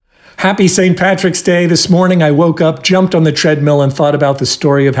Happy St. Patrick's Day. This morning I woke up, jumped on the treadmill, and thought about the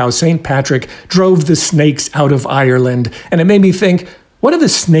story of how St. Patrick drove the snakes out of Ireland. And it made me think, what are the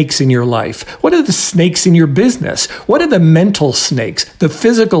snakes in your life? What are the snakes in your business? What are the mental snakes, the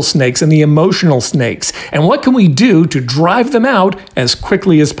physical snakes, and the emotional snakes? And what can we do to drive them out as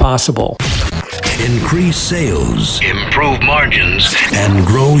quickly as possible? Increase sales, improve margins, and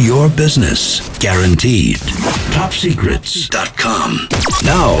grow your business. Guaranteed. TopSecrets.com.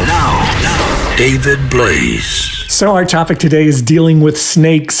 Now, David Blaze. So our topic today is dealing with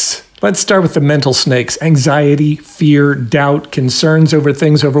snakes. Let's start with the mental snakes: anxiety, fear, doubt, concerns over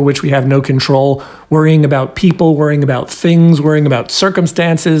things over which we have no control, worrying about people, worrying about things, worrying about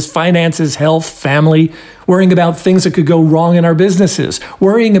circumstances, finances, health, family, worrying about things that could go wrong in our businesses,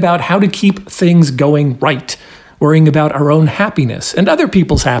 worrying about how to keep things going right, worrying about our own happiness and other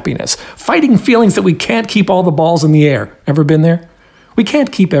people's happiness, fighting feelings that we can't keep all the balls in the air. Ever been there? We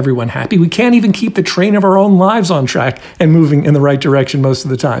can't keep everyone happy. We can't even keep the train of our own lives on track and moving in the right direction most of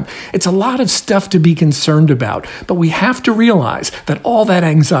the time. It's a lot of stuff to be concerned about, but we have to realize that all that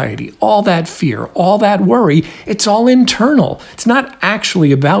anxiety, all that fear, all that worry, it's all internal. It's not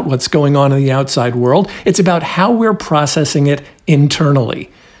actually about what's going on in the outside world. It's about how we're processing it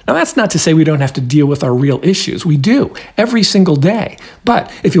internally. Now, that's not to say we don't have to deal with our real issues. We do, every single day.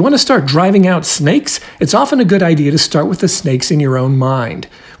 But if you want to start driving out snakes, it's often a good idea to start with the snakes in your own mind.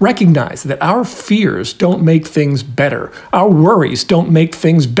 Recognize that our fears don't make things better. Our worries don't make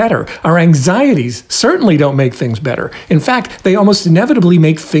things better. Our anxieties certainly don't make things better. In fact, they almost inevitably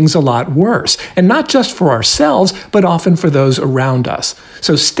make things a lot worse. And not just for ourselves, but often for those around us.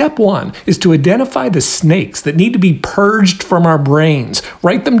 So step one is to identify the snakes that need to be purged from our brains.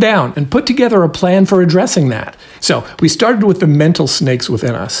 Write them down and put together a plan for addressing that. So we started with the mental snakes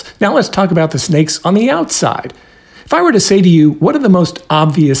within us. Now let's talk about the snakes on the outside. If I were to say to you, what are the most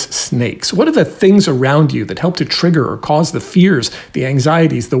obvious snakes? What are the things around you that help to trigger or cause the fears, the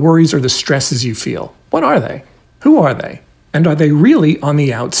anxieties, the worries, or the stresses you feel? What are they? Who are they? And are they really on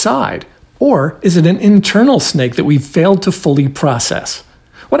the outside? Or is it an internal snake that we've failed to fully process?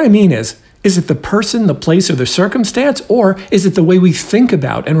 What I mean is it the person, the place, or the circumstance? Or is it the way we think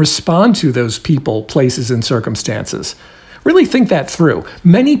about and respond to those people, places, and circumstances? Really think that through.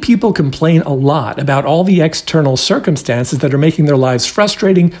 Many people complain a lot about all the external circumstances that are making their lives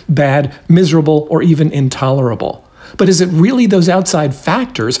frustrating, bad, miserable, or even intolerable. But is it really those outside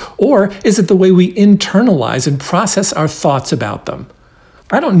factors, or is it the way we internalize and process our thoughts about them?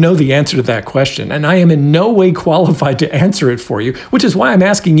 I don't know the answer to that question, and I am in no way qualified to answer it for you, which is why I'm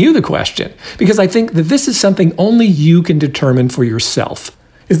asking you the question, because I think that this is something only you can determine for yourself.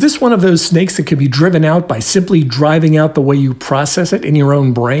 Is this one of those snakes that can be driven out by simply driving out the way you process it in your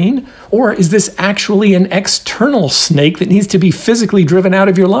own brain? Or is this actually an external snake that needs to be physically driven out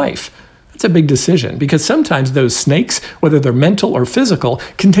of your life? That's a big decision, because sometimes those snakes, whether they're mental or physical,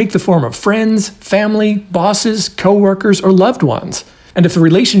 can take the form of friends, family, bosses, coworkers, or loved ones. And if the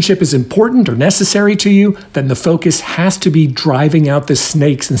relationship is important or necessary to you, then the focus has to be driving out the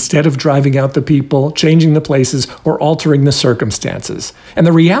snakes instead of driving out the people, changing the places, or altering the circumstances. And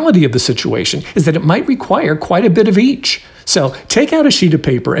the reality of the situation is that it might require quite a bit of each. So take out a sheet of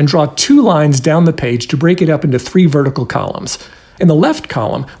paper and draw 2 lines down the page to break it up into 3 vertical columns. In the left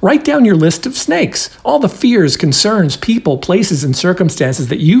column, write down your list of snakes, all the fears, concerns, people, places, and circumstances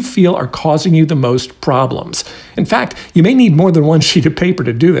that you feel are causing you the most problems. In fact, you may need more than 1 sheet of paper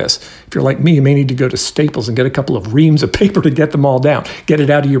to do this. If you're like me, you may need to go to Staples and get a couple of reams of paper to get them all down. Get it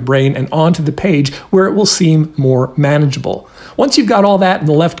out of your brain and onto the page where it will seem more manageable. Once you've got all that in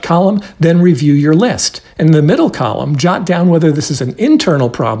the left column, then review your list. And in the middle column, jot down whether this is an internal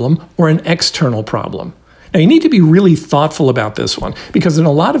problem or an external problem. Now, you need to be really thoughtful about this one, because in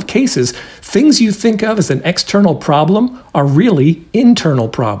a lot of cases, things you think of as an external problem are really internal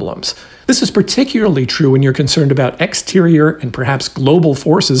problems. This is particularly true when you're concerned about exterior and perhaps global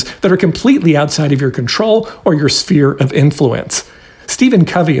forces that are completely outside of your control or your sphere of influence. Stephen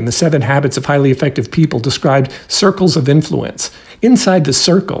Covey in The 7 Habits of Highly Effective People described circles of influence. Inside the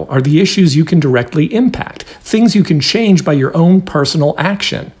circle are the issues you can directly impact, things you can change by your own personal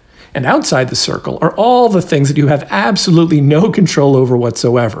action. And outside the circle are all the things that you have absolutely no control over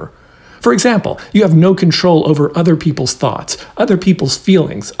whatsoever. For example, you have no control over other people's thoughts, other people's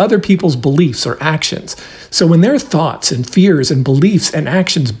feelings, other people's beliefs or actions. So when their thoughts and fears and beliefs and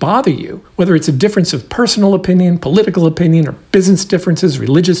actions bother you, whether it's a difference of personal opinion, political opinion, or business differences,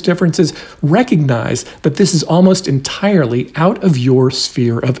 religious differences, recognize that this is almost entirely out of your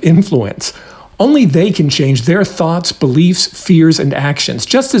sphere of influence. Only they can change their thoughts, beliefs, fears, and actions,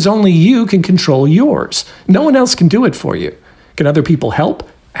 just as only you can control yours. No one else can do it for you. Can other people help?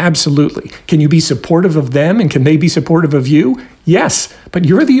 Absolutely. Can you be supportive of them, and can they be supportive of you? Yes, but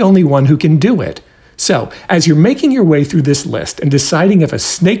you're the only one who can do it. So, as you're making your way through this list and deciding if a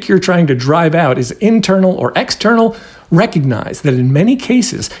snake you're trying to drive out is internal or external, recognize that in many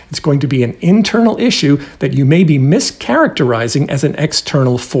cases, it's going to be an internal issue that you may be mischaracterizing as an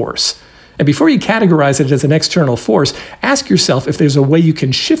external force. And before you categorize it as an external force, ask yourself if there's a way you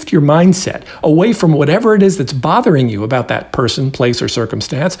can shift your mindset away from whatever it is that's bothering you about that person, place, or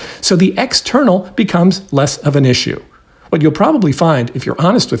circumstance, so the external becomes less of an issue. What you'll probably find, if you're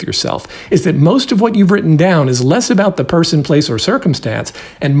honest with yourself, is that most of what you've written down is less about the person, place, or circumstance,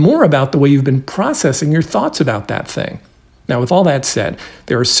 and more about the way you've been processing your thoughts about that thing. Now, with all that said,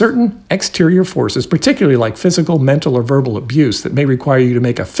 there are certain exterior forces, particularly like physical, mental, or verbal abuse, that may require you to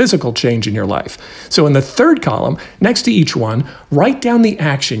make a physical change in your life. So in the third column, next to each one, write down the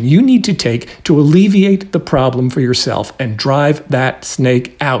action you need to take to alleviate the problem for yourself and drive that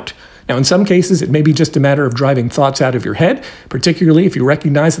snake out. Now, in some cases, it may be just a matter of driving thoughts out of your head, particularly if you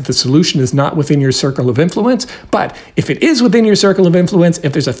recognize that the solution is not within your circle of influence. But if it is within your circle of influence,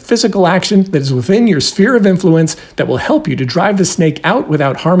 if there's a physical action that is within your sphere of influence that will help you to drive the snake out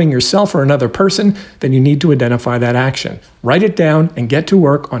without harming yourself or another person, then you need to identify that action. Write it down and get to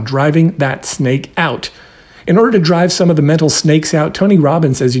work on driving that snake out. In order to drive some of the mental snakes out, Tony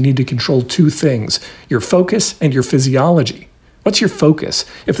Robbins says you need to control two things: your focus and your physiology. What's your focus?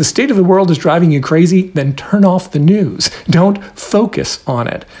 If the state of the world is driving you crazy, then turn off the news. Don't focus on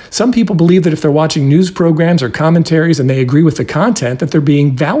it. Some people believe that if they're watching news programs or commentaries and they agree with the content, that they're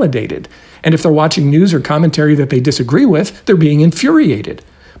being validated. And if they're watching news or commentary that they disagree with, they're being infuriated.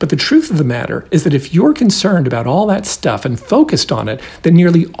 But the truth of the matter is that if you're concerned about all that stuff and focused on it, then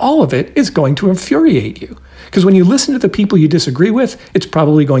nearly all of it is going to infuriate you. Because when you listen to the people you disagree with, it's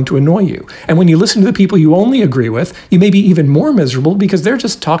probably going to annoy you. And when you listen to the people you only agree with, you may be even more miserable because they're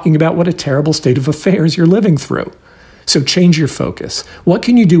just talking about what a terrible state of affairs you're living through. So change your focus. What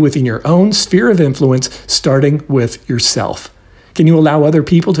can you do within your own sphere of influence, starting with yourself? Can you allow other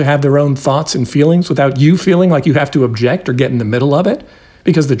people to have their own thoughts and feelings without you feeling like you have to object or get in the middle of it?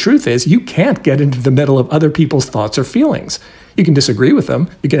 Because the truth is, you can't get into the middle of other people's thoughts or feelings. You can disagree with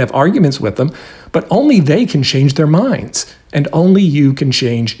them, you can have arguments with them, but only they can change their minds, and only you can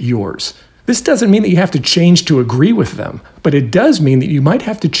change yours. This doesn't mean that you have to change to agree with them, but it does mean that you might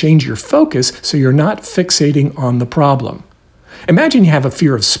have to change your focus so you're not fixating on the problem. Imagine you have a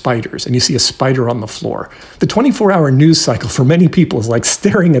fear of spiders and you see a spider on the floor. The 24-hour news cycle for many people is like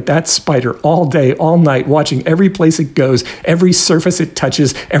staring at that spider all day, all night, watching every place it goes, every surface it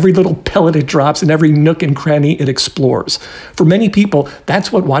touches, every little pellet it drops, and every nook and cranny it explores. For many people,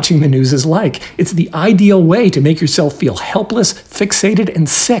 that's what watching the news is like. It's the ideal way to make yourself feel helpless, fixated, and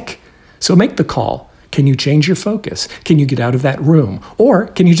sick. So make the call. Can you change your focus? Can you get out of that room? Or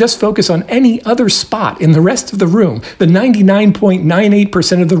can you just focus on any other spot in the rest of the room, the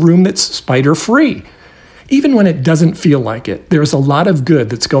 99.98% of the room that's spider-free? Even when it doesn't feel like it, there's a lot of good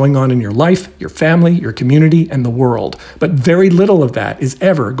that's going on in your life, your family, your community, and the world. But very little of that is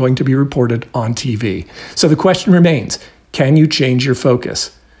ever going to be reported on TV. So the question remains, can you change your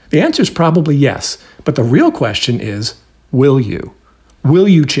focus? The answer is probably yes, but the real question is, will you? Will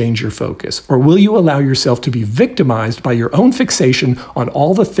you change your focus, or will you allow yourself to be victimized by your own fixation on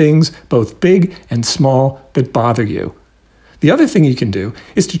all the things, both big and small, that bother you? The other thing you can do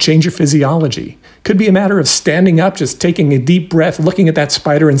is to change your physiology. Could be a matter of standing up, just taking a deep breath, looking at that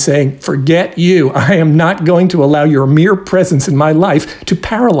spider and saying, "Forget you. I am not going to allow your mere presence in my life to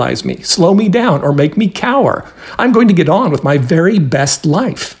paralyze me, slow me down, or make me cower. I'm going to get on with my very best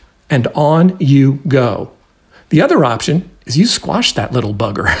life." And on you go. The other option is you squash that little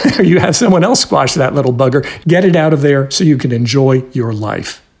bugger, or you have someone else squash that little bugger. Get it out of there so you can enjoy your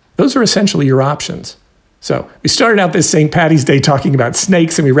life. Those are essentially your options. So we started out this St. Patty's Day talking about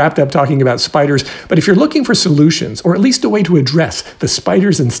snakes, and we wrapped up talking about spiders. But if you're looking for solutions, or at least a way to address the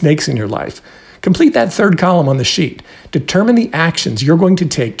spiders and snakes in your life, complete that third column on the sheet. Determine the actions you're going to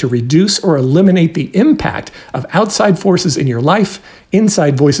take to reduce or eliminate the impact of outside forces in your life,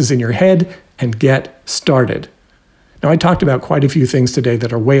 inside voices in your head, and get started. Now, I talked about quite a few things today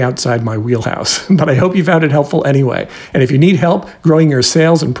that are way outside my wheelhouse, but I hope you found it helpful anyway. And if you need help growing your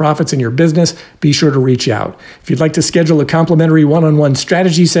sales and profits in your business, be sure to reach out. If you'd like to schedule a complimentary one-on-one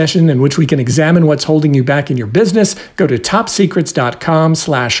strategy session in which we can examine what's holding you back in your business, go to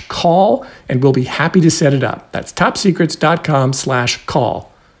topsecrets.com/call, and we'll be happy to set it up. That's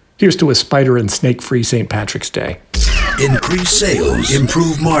topsecrets.com/call. Here's to a spider and snake-free St. Patrick's Day. Increase sales,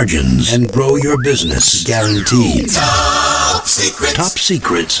 improve margins, and grow your business. Guaranteed. Top Secrets.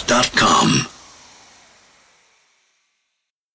 TopSecrets.com.